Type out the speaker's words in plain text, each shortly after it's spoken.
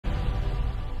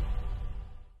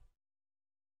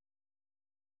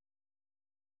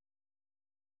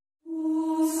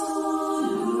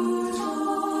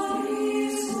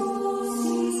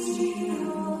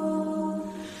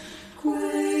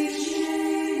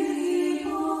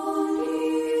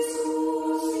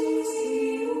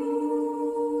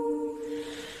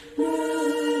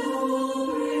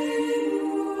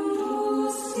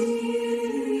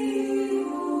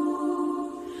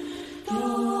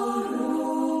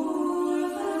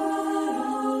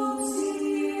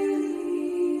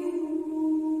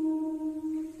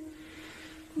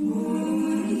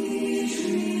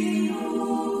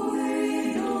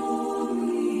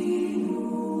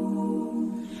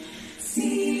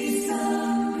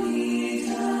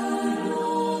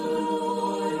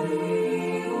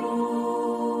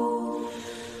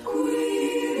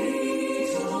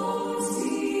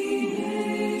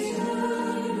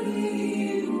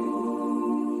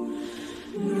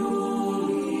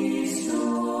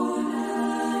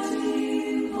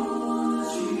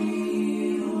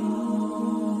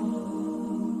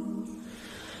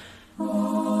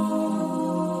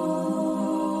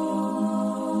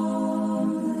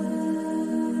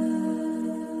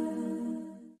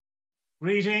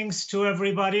Greetings to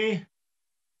everybody.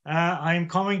 I'm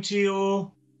coming to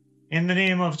you in the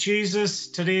name of Jesus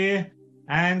today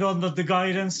and under the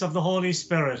guidance of the Holy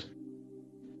Spirit.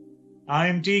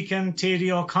 I'm Deacon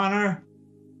Thady O'Connor,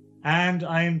 and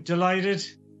I'm delighted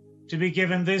to be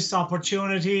given this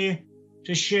opportunity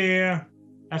to share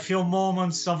a few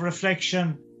moments of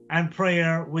reflection and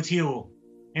prayer with you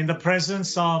in the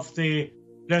presence of the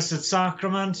Blessed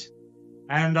Sacrament.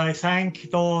 And I thank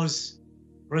those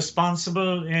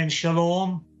responsible in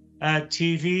Shalom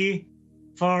TV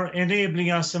for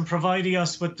enabling us and providing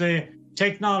us with the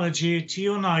technology to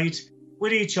unite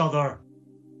with each other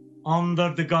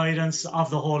under the guidance of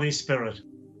the Holy Spirit.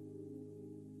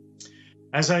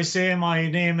 As I say, my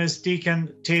name is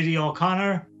Deacon Thady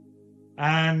O'Connor,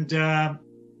 and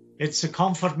it's a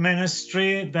comfort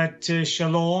ministry that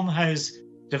Shalom has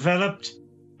developed,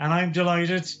 and I'm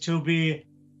delighted to be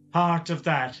part of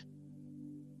that.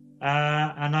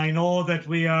 And I know that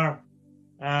we are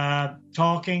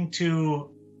talking to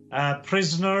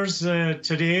prisoners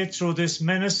today through this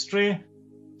ministry.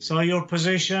 So your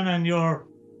position and your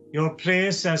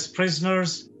place as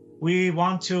prisoners, we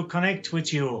want to connect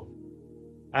with you.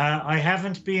 I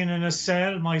haven't been in a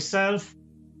cell myself,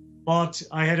 but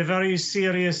I had a very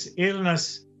serious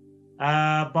illness.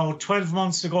 About 12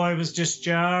 months ago, I was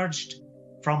discharged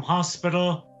from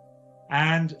hospital,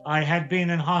 and I had been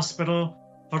in hospital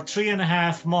for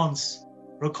 3.5 months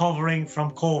recovering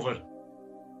from COVID.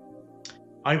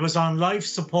 I was on life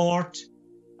support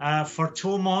for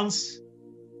 2 months,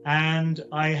 and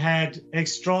I had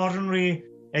extraordinary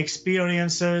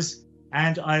experiences,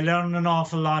 and I learned an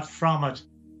awful lot from it.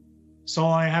 So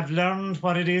I have learned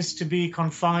what it is to be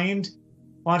confined,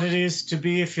 what it is to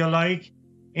be, if you like,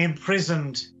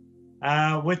 imprisoned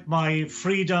with my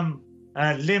freedom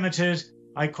limited.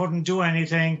 I couldn't do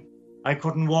anything. I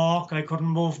couldn't walk. I couldn't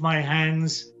move my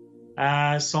hands.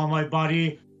 So my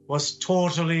body was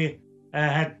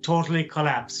had totally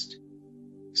collapsed.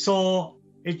 So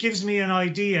it gives me an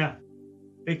idea,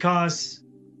 because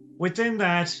within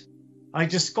that, I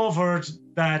discovered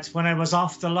that when I was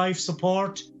off the life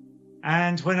support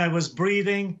and when I was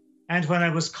breathing and when I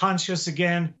was conscious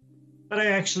again, that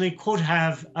I actually could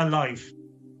have a life.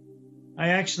 I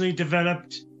actually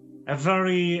developed a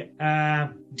very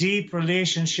deep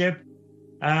relationship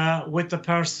with the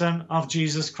person of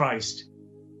Jesus Christ.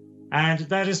 And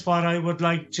that is what I would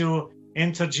like to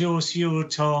introduce you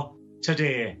to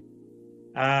today.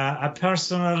 A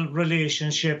personal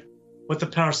relationship with the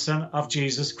person of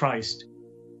Jesus Christ.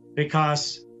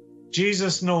 Because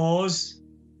Jesus knows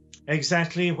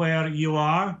exactly where you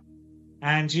are,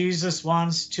 and Jesus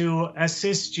wants to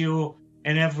assist you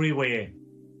in every way,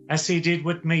 as he did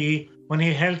with me when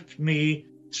he helped me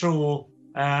through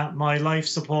my life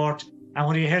support and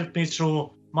when he helped me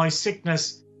through my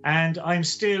sickness. And I'm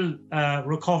still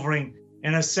recovering.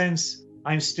 In a sense,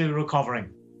 I'm still recovering.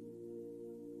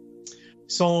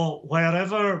 So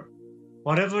whatever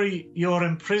you're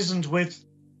imprisoned with,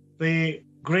 the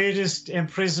greatest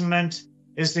imprisonment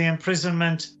is the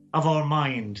imprisonment of our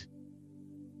mind.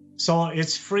 So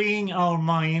it's freeing our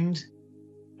mind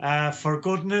for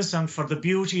goodness and for the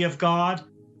beauty of God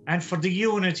and for the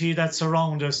unity that's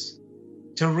around us,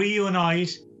 to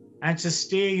reunite and to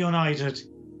stay united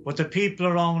with the people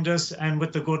around us and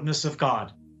with the goodness of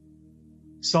God.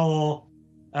 So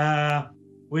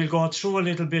we'll go through a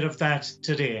little bit of that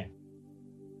today.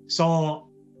 So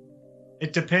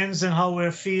it depends on how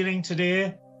we're feeling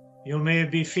today. You may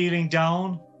be feeling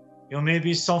down. You may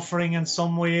be suffering in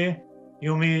some way.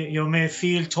 You may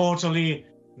feel totally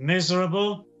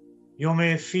miserable. You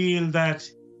may feel that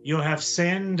you have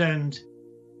sinned and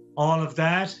all of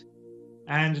that,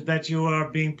 and that you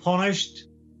are being punished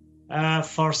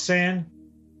for sin.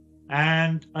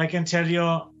 And I can tell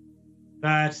you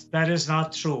that that is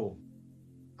not true.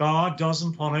 God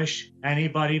doesn't punish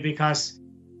anybody, because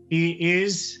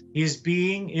his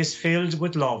being is filled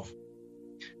with love.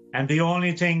 And the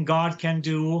only thing God can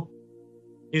do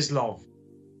is love.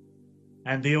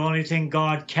 And the only thing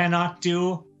God cannot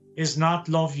do is not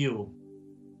love you.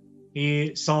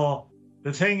 So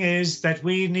the thing is that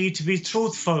we need to be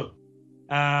truthful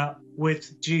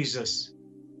with Jesus.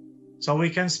 So we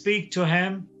can speak to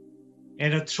him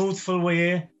in a truthful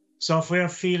way. So if we're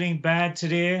feeling bad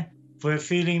today, if we're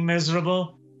feeling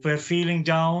miserable, if we're feeling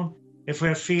down, if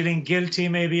we're feeling guilty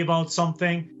maybe about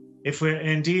something, if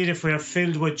we're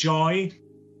filled with joy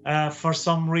for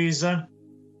some reason,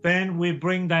 then we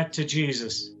bring that to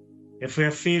Jesus. If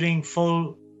we're feeling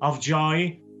full of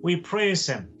joy, we praise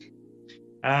him.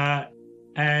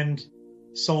 And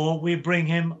so we bring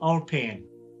him our pain.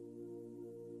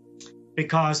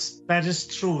 Because that is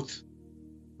truth.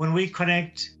 when we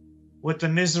connect with the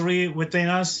misery within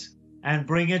us and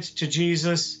bring it to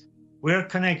Jesus, we're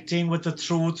connecting with the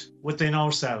truth within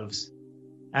ourselves.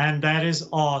 And that is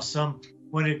awesome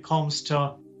when it comes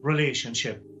to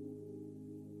relationship.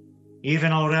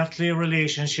 Even our earthly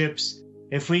relationships,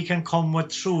 if we can come with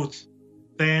truth,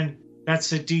 then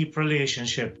that's a deep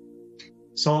relationship.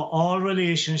 So all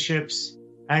relationships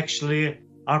actually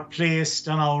are placed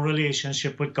on our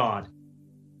relationship with God.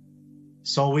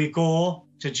 So we go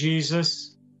to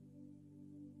Jesus,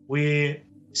 we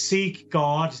seek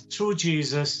God through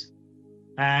Jesus,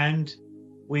 and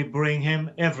we bring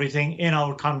him everything in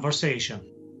our conversation.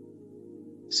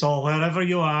 So wherever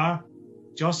you are,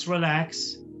 just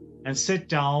relax and sit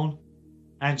down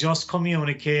and just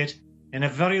communicate in a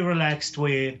very relaxed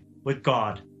way with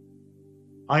God.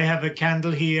 I have a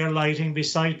candle here lighting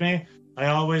beside me. I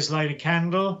always light a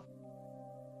candle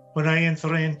when I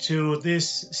enter into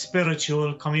this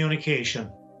spiritual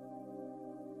communication,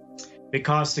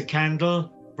 because the candle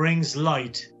brings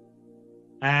light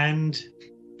and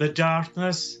the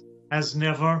darkness has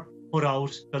never put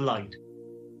out the light.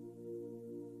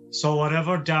 So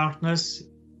whatever darkness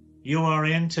you are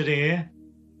in today,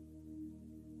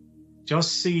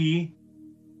 just see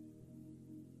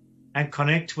and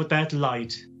connect with that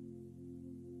light.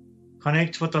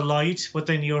 Connect with the light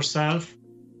within yourself.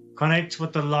 Connect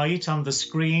with the light on the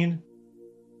screen.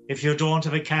 If you don't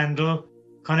have a candle,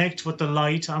 connect with the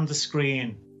light on the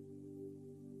screen.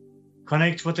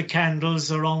 Connect with the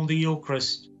candles around the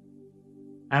Eucharist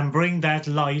and bring that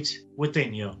light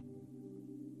within you.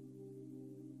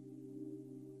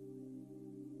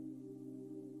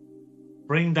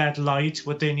 Bring that light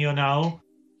within you now.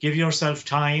 Give yourself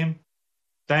time.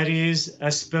 That is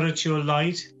a spiritual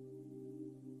light.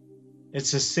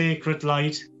 It's a sacred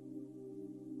light.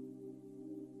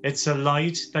 It's a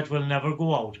light that will never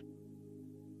go out.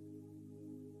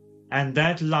 And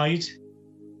that light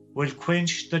will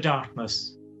quench the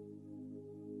darkness.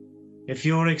 If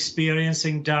you're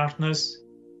experiencing darkness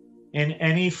in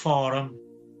any form,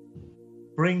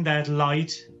 bring that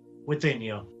light within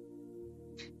you.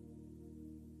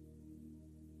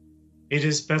 It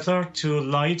is better to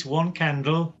light one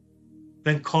candle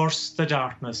than curse the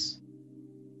darkness.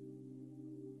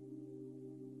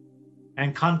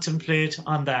 And contemplate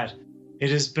on that.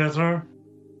 It is better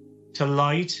to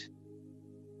light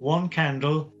one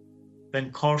candle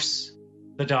than curse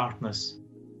the darkness.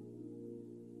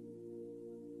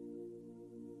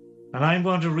 And I'm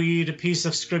going to read a piece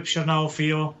of scripture now for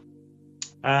you.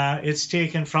 It's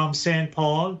taken from St.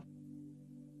 Paul.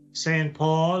 St.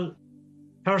 Paul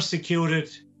persecuted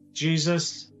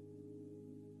Jesus,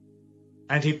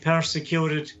 and he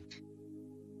persecuted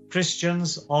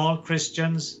Christians, all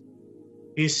Christians.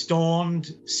 He stoned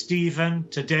Stephen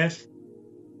to death,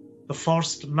 the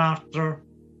first martyr.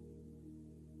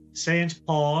 St.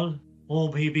 Paul,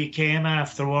 whom he became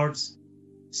afterwards,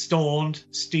 stoned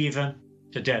Stephen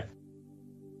to death.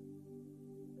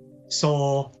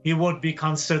 So he would be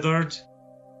considered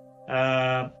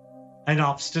an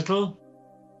obstacle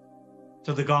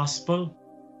to the gospel.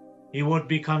 He would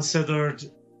be considered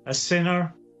a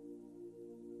sinner.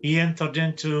 He entered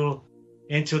into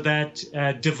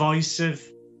that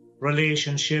divisive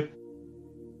relationship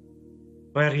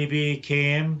where he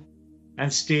became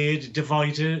and stayed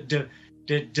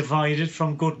divided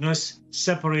from goodness,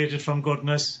 separated from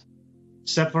goodness,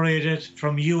 separated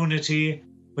from unity,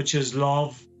 which is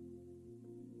love,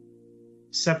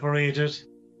 separated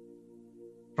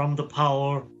from the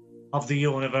power of the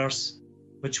universe,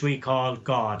 which we call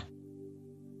God.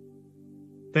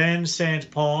 Then St.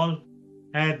 Paul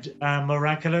had a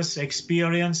miraculous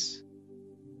experience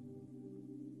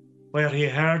where he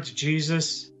heard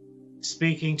Jesus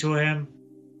speaking to him,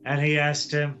 and he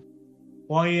asked him,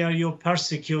 "Why are you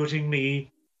persecuting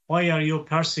me? Why are you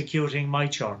persecuting my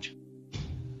church?"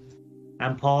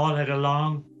 And Paul had a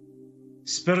long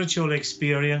spiritual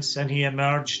experience, and he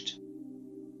emerged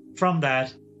from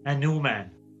that a new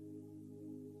man.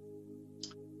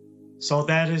 So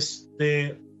that is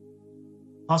the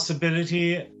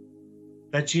possibility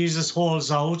that Jesus holds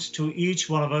out to each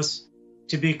one of us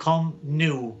to become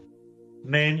new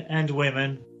men and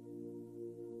women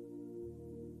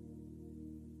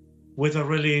with a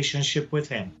relationship with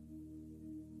him.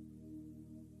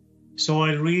 So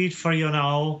I'll read for you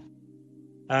now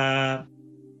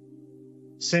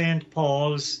St.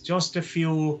 Paul's, just a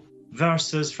few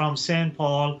verses from St.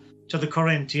 Paul to the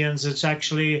Corinthians. It's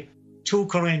actually 2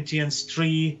 Corinthians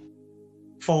 3,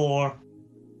 4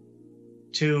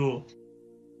 to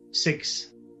 6.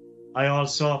 I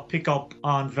also pick up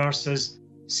on verses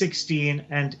 16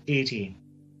 and 18.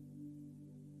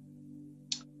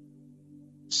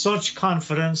 Such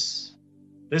confidence.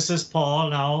 This is Paul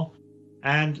now.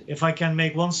 And if I can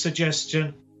make one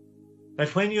suggestion,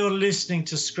 that when you're listening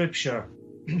to Scripture,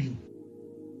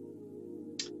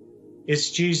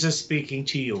 it's Jesus speaking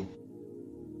to you.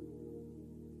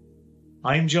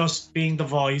 I'm just being the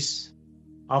voice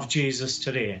of Jesus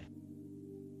today.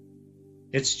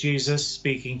 It's Jesus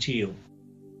speaking to you.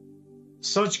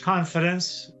 Such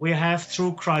confidence we have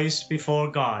through Christ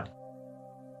before God.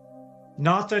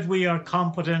 Not that we are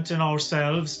competent in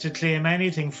ourselves to claim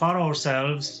anything for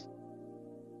ourselves,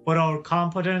 but our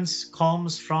competence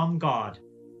comes from God.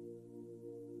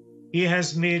 He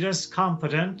has made us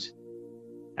competent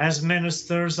as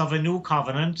ministers of a new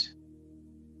covenant,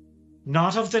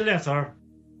 not of the letter,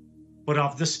 but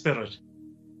of the Spirit.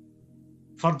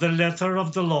 For the letter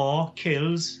of the law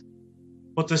kills,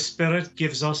 but the Spirit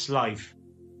gives us life.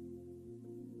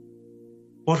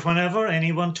 But whenever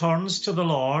anyone turns to the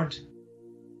Lord,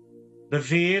 the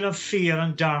veil of fear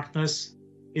and darkness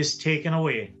is taken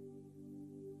away.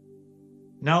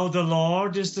 Now the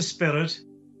Lord is the Spirit,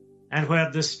 and where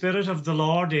the Spirit of the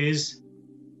Lord is,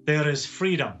 there is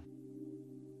freedom.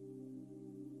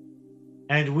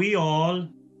 And we all,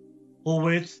 who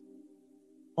with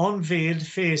unveiled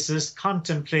faces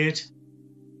contemplate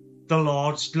the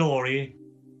Lord's glory,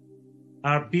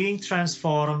 are being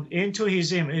transformed into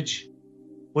his image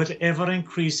with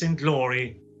ever-increasing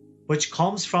glory, which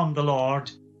comes from the Lord,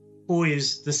 who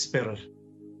is the Spirit.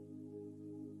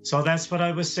 So that's what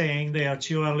I was saying there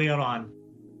to you earlier on,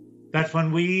 that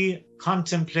when we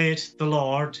contemplate the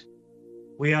Lord,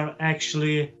 we are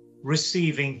actually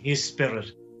receiving his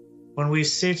Spirit. When we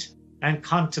sit and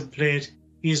contemplate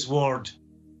his word,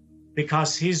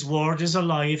 because his word is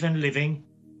alive and living,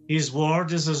 his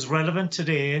word is as relevant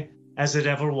today as it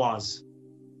ever was.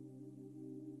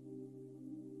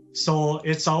 So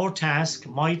it's our task,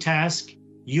 my task,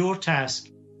 your task,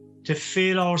 to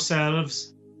fill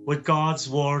ourselves with God's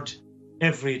word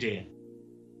every day.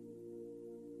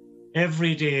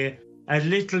 Every day, a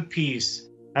little piece,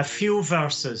 a few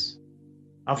verses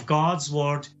of God's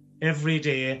word every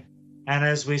day. And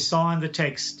as we saw in the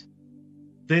text,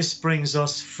 this brings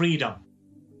us freedom.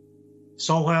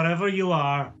 So wherever you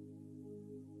are,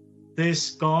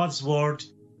 this God's word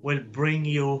will bring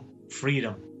you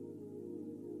freedom.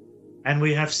 And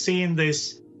we have seen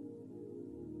this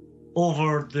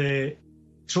through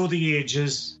the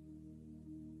ages.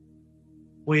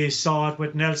 We saw it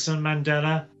with Nelson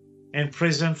Mandela in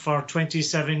prison for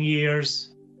 27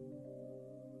 years.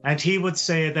 And he would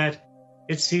say that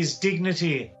it's his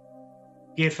dignity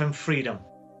gave him freedom.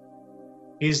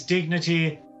 His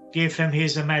dignity gave him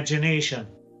his imagination.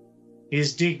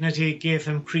 His dignity gave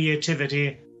him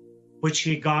creativity, which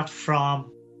he got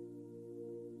from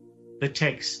the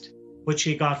text, which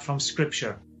he got from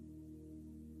Scripture.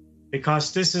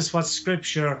 Because this is what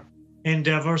Scripture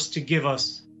endeavors to give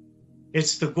us.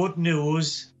 It's the good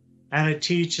news, and it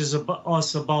teaches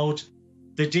us about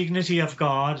the dignity of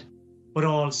God, but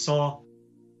also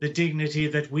the dignity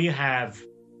that we have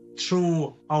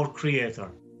through our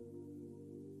Creator.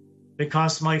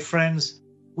 Because, my friends,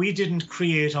 we didn't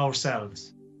create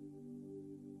ourselves.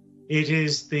 It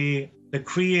is the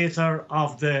Creator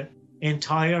of the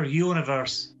entire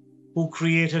universe who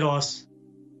created us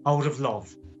out of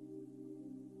love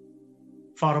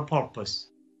for a purpose.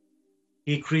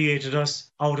 He created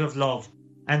us out of love,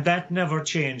 and that never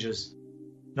changes.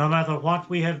 No matter what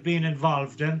we have been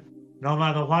involved in, no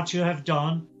matter what you have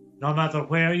done, no matter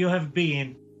where you have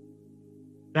been,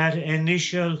 that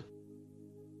initial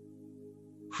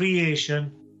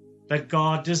creation that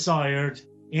God desired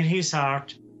in his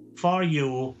heart for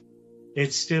you,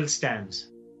 it still stands.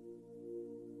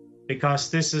 Because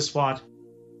this is what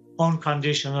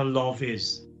unconditional love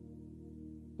is.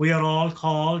 We are all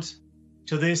called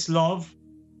to this love,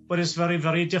 but it's very,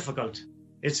 very difficult.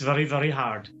 It's very, very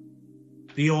hard.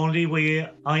 The only way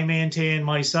I maintain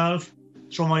myself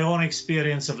through my own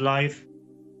experience of life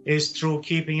is through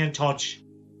keeping in touch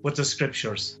with the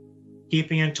Scriptures,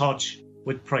 keeping in touch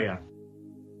with prayer.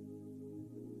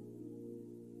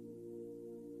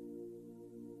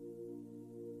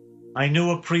 I knew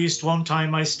a priest one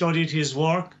time. I studied his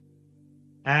work,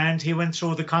 and he went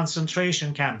through the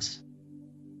concentration camps.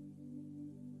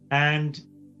 And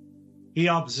he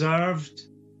observed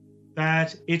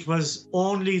that it was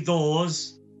only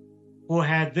those who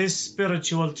had this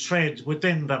spiritual thread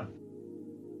within them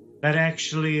that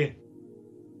actually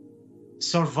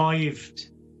survived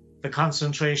the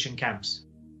concentration camps.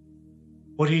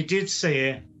 But he did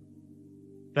say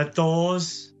that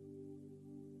those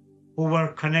who were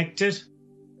connected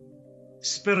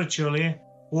spiritually,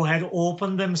 who had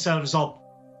opened themselves up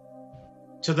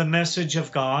to the message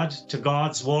of God, to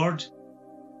God's word,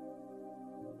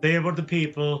 they were the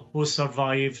people who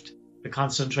survived the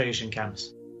concentration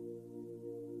camps.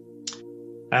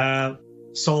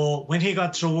 So when he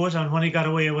got through it and when he got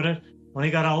away with it, when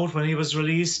he got out, when he was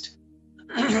released,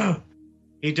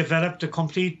 he developed a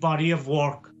complete body of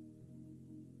work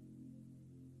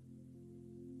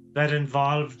that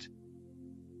involved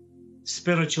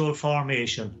spiritual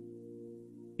formation.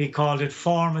 He called it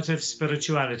formative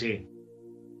spirituality.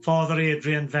 Father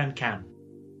Adrian Van Camp.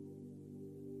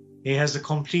 He has a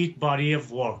complete body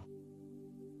of work.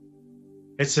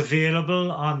 It's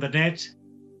available on the net.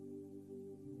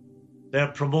 They're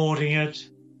promoting it.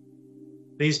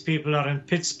 These people are in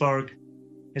Pittsburgh.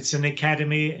 It's an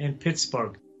academy in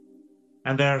Pittsburgh.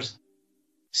 And they're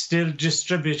still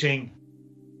distributing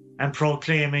and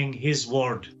proclaiming his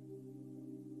word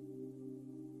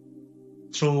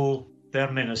through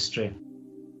their ministry.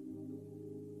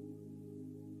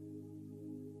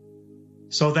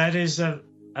 So that is a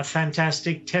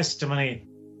fantastic testimony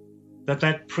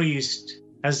that priest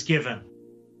has given.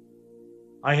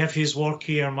 I have his work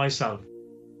here myself.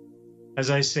 As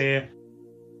I say,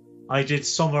 I did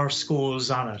summer schools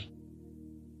on it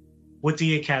with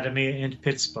the academy in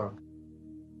Pittsburgh.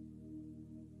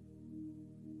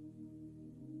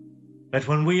 That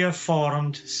when we are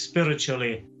formed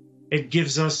spiritually, it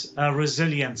gives us a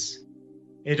resilience.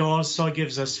 It also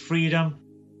gives us freedom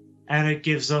and it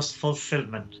gives us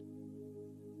fulfillment.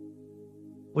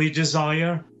 We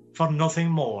desire for nothing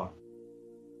more.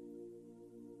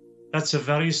 That's a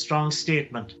very strong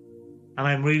statement, and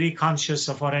I'm really conscious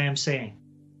of what I am saying.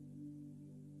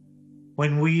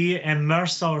 When we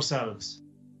immerse ourselves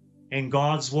in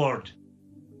God's word,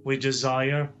 we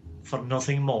desire for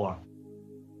nothing more.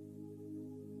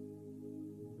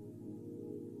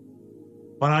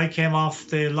 When I came off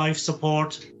the life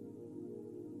support,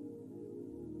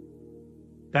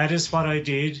 that is what I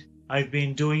did. I've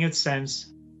been doing it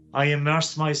since. I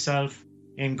immerse myself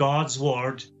in God's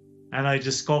word and I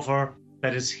discover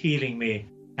that it's healing me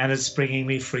and it's bringing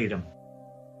me freedom.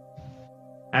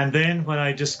 And then when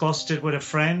I discussed it with a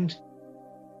friend,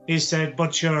 he said,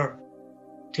 but sure,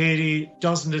 Thady,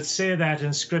 doesn't it say that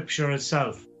in scripture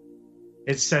itself?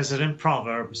 It says it in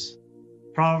Proverbs.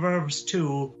 Proverbs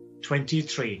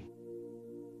 2:23.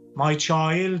 My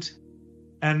child,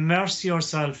 immerse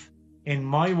yourself in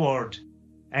my word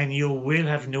and you will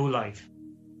have new life.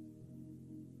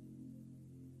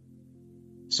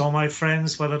 So my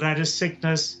friends, whether that is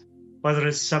sickness, whether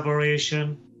it's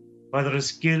separation, whether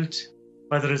it's guilt,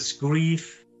 whether it's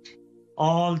grief,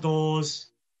 all those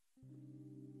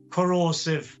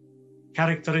corrosive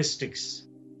characteristics,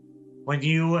 when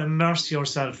you immerse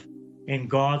yourself in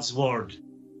God's word,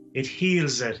 it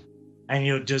heals it and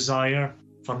you desire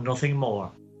for nothing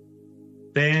more.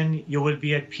 Then you will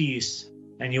be at peace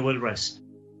and you will rest.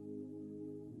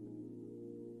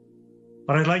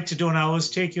 What I'd like to do now is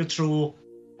take you through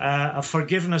a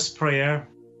forgiveness prayer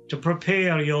to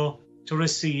prepare you to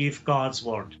receive God's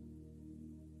word.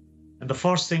 And the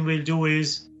first thing we'll do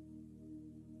is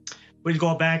we'll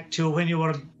go back to when you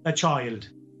were a child,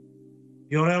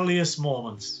 your earliest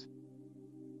moments,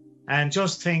 and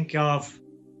just think of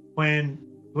when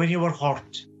you were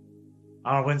hurt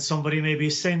or when somebody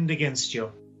maybe sinned against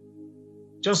you.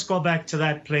 Just go back to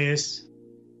that place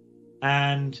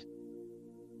and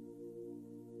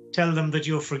tell them that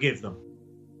you forgive them.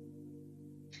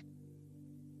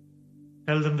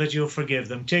 Tell them that you forgive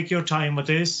them. Take your time with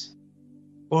this.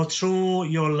 Go through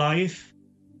your life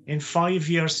in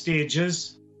 5-year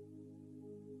stages.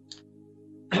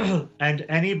 And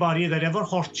anybody that ever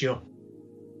hurt you,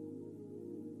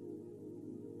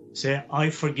 say,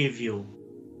 I forgive you.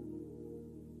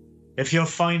 If you're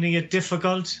finding it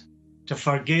difficult to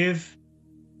forgive,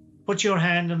 put your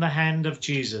hand in the hand of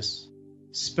Jesus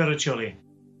spiritually.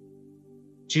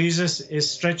 Jesus is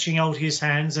stretching out his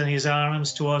hands and his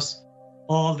arms to us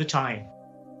all the time.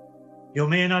 You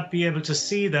may not be able to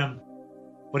see them,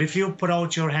 but if you put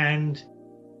out your hand,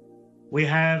 we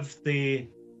have the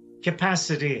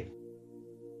capacity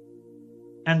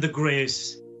and the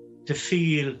grace to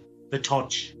feel the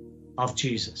touch of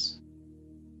Jesus.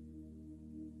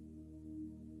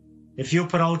 If you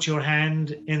put out your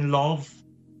hand in love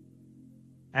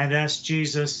and ask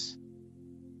Jesus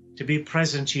to be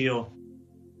present to you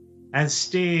and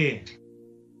stay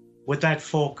with that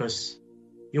focus,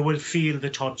 you will feel the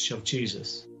touch of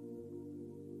Jesus.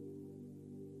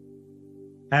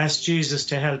 Ask Jesus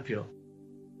to help you.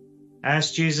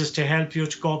 Ask Jesus to help you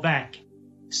to go back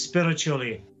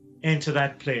spiritually into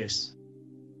that place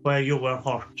where you were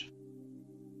hurt.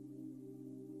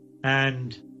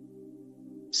 And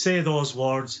say those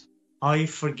words, I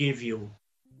forgive you.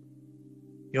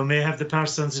 You may have the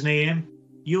person's name,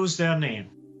 use their name.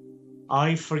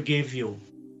 I forgive you.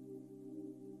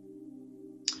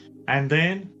 And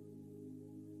then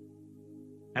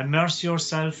immerse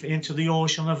yourself into the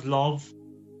ocean of love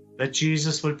that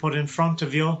Jesus will put in front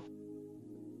of you,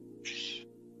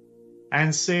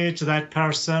 and say to that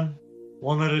person,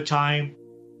 one at a time,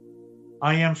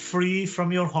 I am free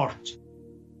from your hurt.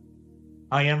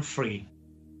 I am free.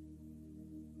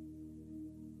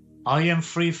 I am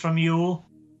free from you,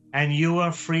 and you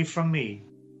are free from me.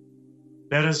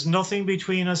 There is nothing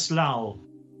between us now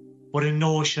but a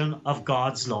notion of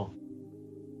God's love.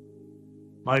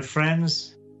 My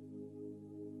friends,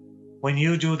 when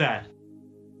you do that,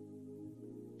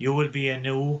 you will be a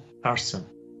new person,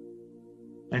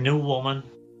 a new woman,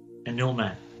 a new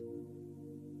man.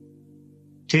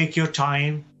 Take your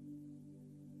time.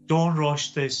 Don't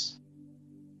rush this.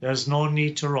 There's no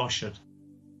need to rush it.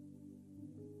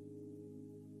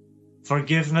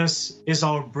 Forgiveness is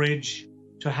our bridge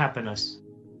to happiness.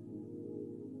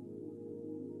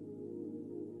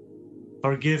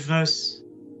 Forgiveness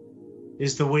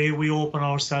is the way we open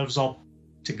ourselves up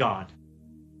to God.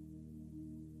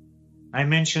 I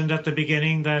mentioned at the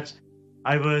beginning that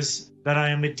I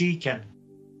am a deacon.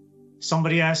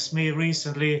 Somebody asked me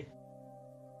recently,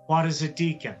 what is a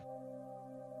deacon?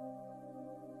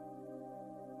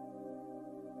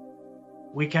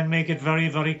 We can make it very,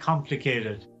 very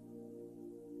complicated.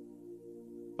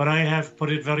 But I have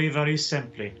put it very, very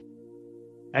simply.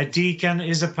 A deacon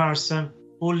is a person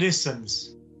who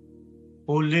listens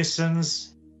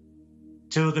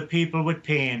to the people with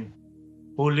pain,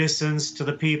 who listens to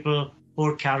the people who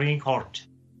are carrying hurt.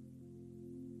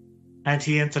 And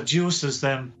he introduces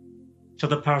them to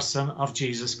the person of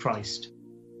Jesus Christ.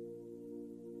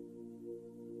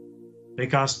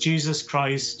 Because Jesus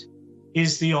Christ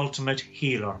is the ultimate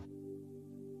healer.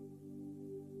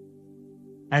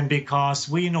 And because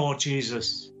we know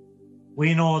Jesus,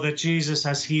 we know that Jesus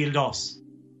has healed us,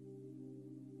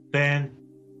 then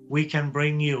we can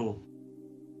bring you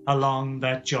along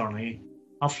that journey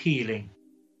of healing.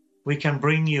 We can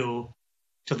bring you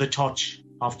to the touch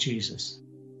of Jesus.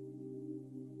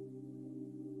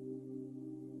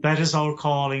 That is our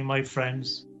calling, my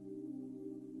friends.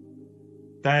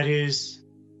 That is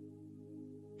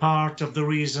part of the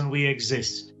reason we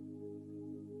exist.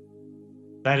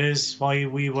 That is why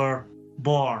we were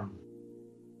born,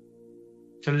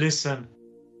 to listen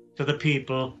to the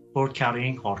people who are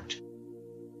carrying hurt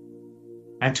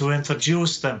and to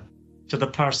introduce them to the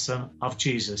person of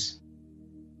Jesus.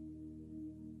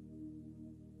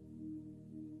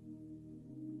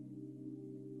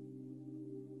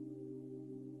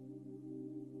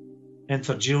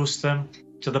 Introduce them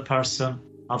to the person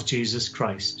of Jesus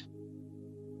Christ.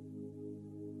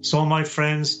 So, my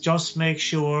friends, just make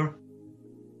sure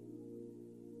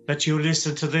that you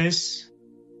listen to this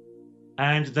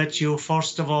and that you,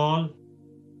 first of all,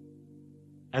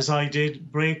 as I did,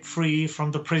 break free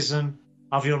from the prison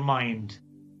of your mind,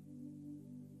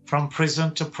 from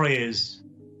prison to praise.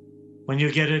 When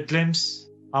you get a glimpse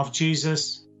of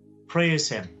Jesus, praise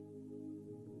him.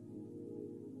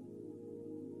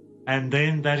 And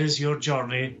then that is your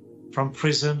journey from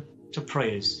prison to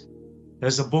praise.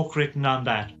 There's a book written on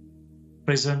that,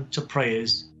 Prison to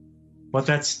Praise, but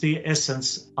that's the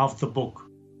essence of the book.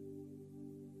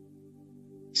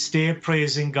 Stay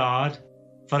praising God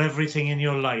for everything in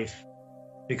your life,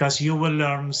 because you will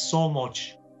learn so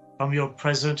much from your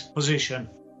present position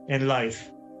in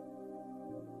life.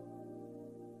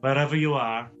 Wherever you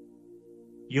are,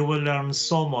 you will learn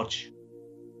so much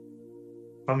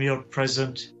from your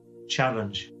present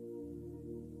challenge,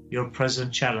 your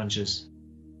present challenges.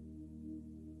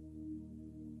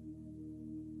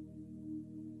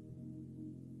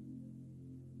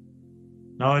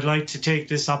 Now I'd like to take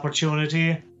this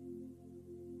opportunity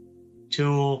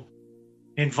to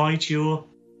invite you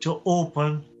to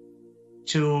open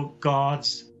to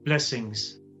God's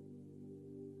blessings,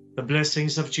 the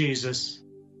blessings of Jesus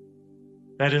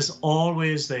that is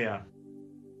always there.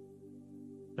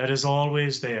 That is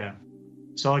always there.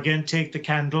 So again, take the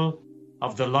candle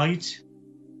of the light,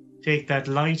 take that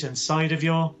light inside of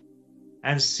you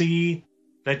and see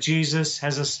that Jesus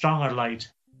has a stronger light,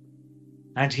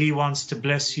 and he wants to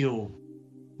bless you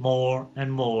more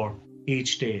and more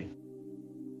each day.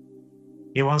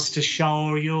 He wants to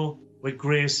shower you with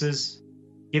graces,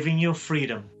 giving you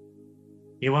freedom.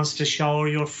 He wants to shower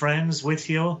your friends with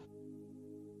you,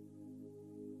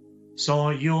 so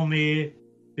you may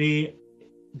be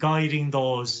guiding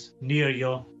those near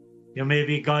you. You may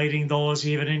be guiding those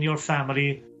even in your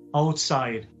family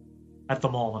outside at the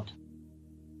moment.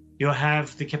 You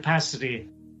have the capacity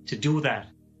to do that.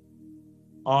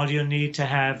 All you need to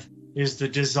have is the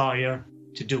desire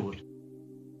to do it.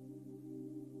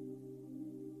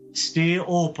 Stay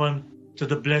open to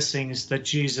the blessings that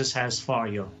Jesus has for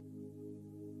you.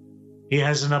 He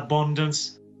has an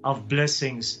abundance of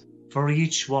blessings for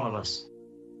each one of us.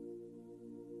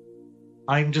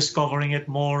 I'm discovering it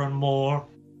more and more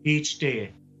each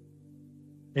day.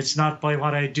 It's not by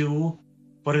what I do,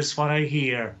 but it's what I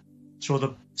hear through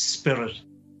the Spirit.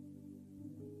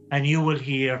 And you will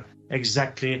hear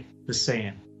exactly the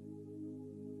same.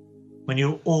 When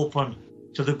you open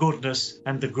to the goodness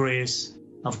and the grace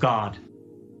of God,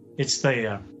 it's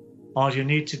there. All you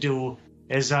need to do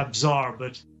is absorb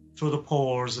it through the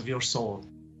pores of your soul.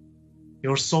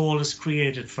 Your soul is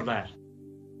created for that.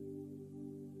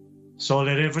 So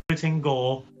let everything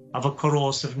go of a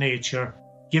corrosive nature,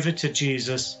 give it to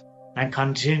Jesus, and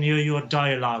continue your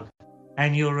dialogue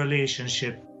and your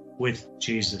relationship with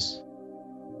Jesus.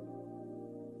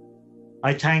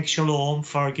 I thank Shalom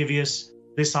for giving us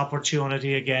this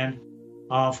opportunity again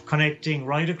of connecting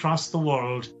right across the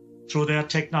world through their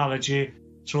technology,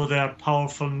 through their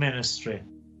powerful ministry.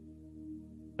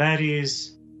 That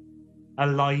is a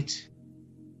light.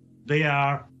 They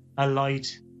are a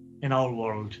light in our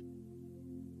world.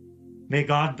 May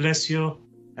God bless you,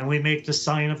 and we make the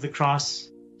sign of the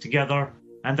cross together.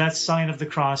 And that sign of the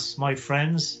cross, my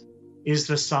friends, is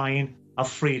the sign of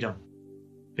freedom,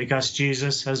 because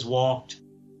Jesus has walked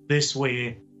this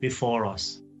way before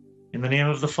us. In the name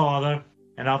of the Father,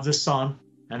 and of the Son,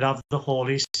 and of the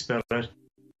Holy Spirit.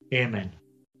 Amen.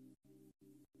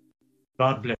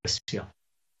 God bless you.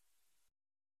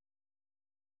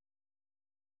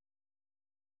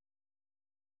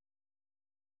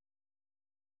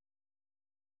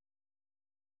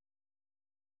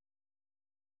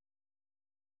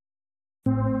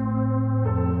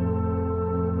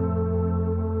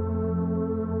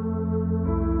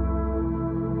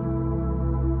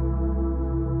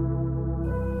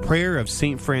 Prayer of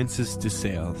St. Francis de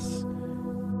Sales.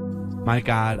 My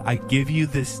God, I give you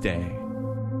this day.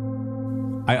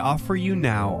 I offer you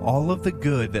now all of the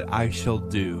good that I shall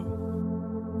do,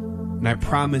 and I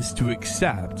promise to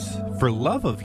accept, for love of